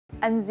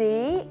I'm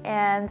Z,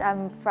 and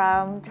I'm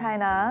from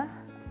China,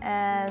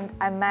 and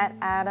I met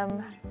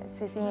Adam at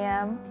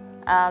CCM.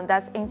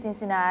 That's in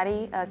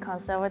Cincinnati, a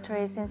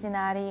conservatory in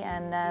Cincinnati,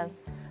 and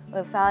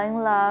we fell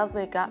in love,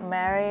 we got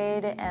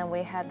married, and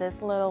we had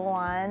this little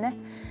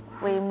one.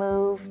 We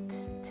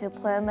moved to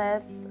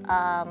Plymouth,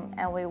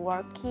 and we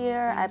work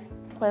here at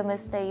Plymouth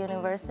State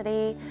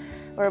University.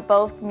 We're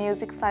both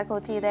music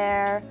faculty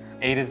there.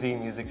 A to Z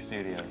Music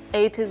Studios.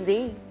 A to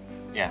Z.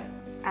 Yeah.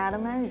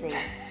 Adam and Z.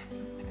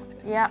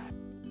 Yep.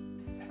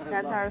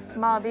 That's our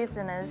small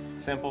business.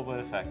 Simple but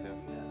effective.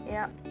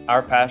 Yep.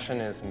 Our passion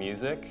is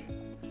music,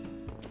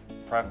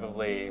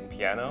 preferably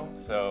piano.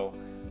 So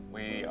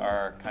we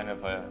are kind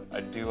of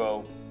a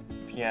duo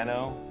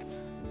piano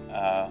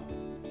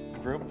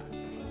group.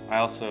 I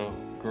also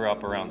grew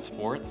up around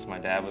sports. My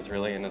dad was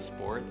really into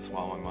sports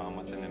while my mom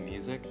was into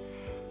music.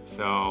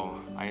 So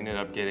I ended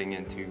up getting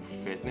into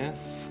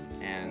fitness.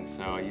 And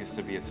so I used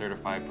to be a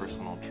certified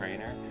personal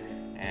trainer,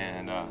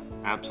 and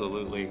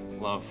absolutely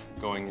love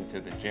going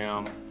into the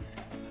gym,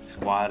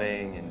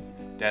 squatting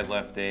and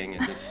deadlifting,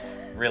 and just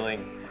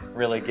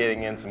really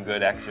getting in some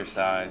good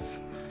exercise.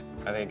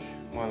 I think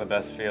one of the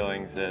best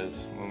feelings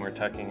is when we're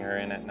tucking her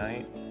in at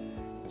night.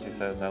 She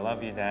says, "I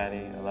love you,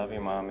 Daddy. I love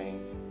you, Mommy."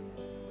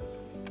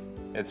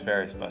 It's a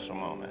very special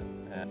moment.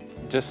 And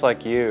just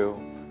like you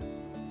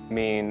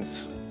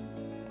means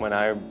when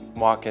I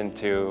walk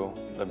into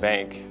the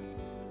bank,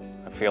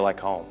 I feel like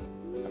home.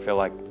 I feel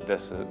like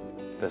this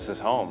is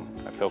home.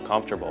 I feel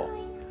comfortable.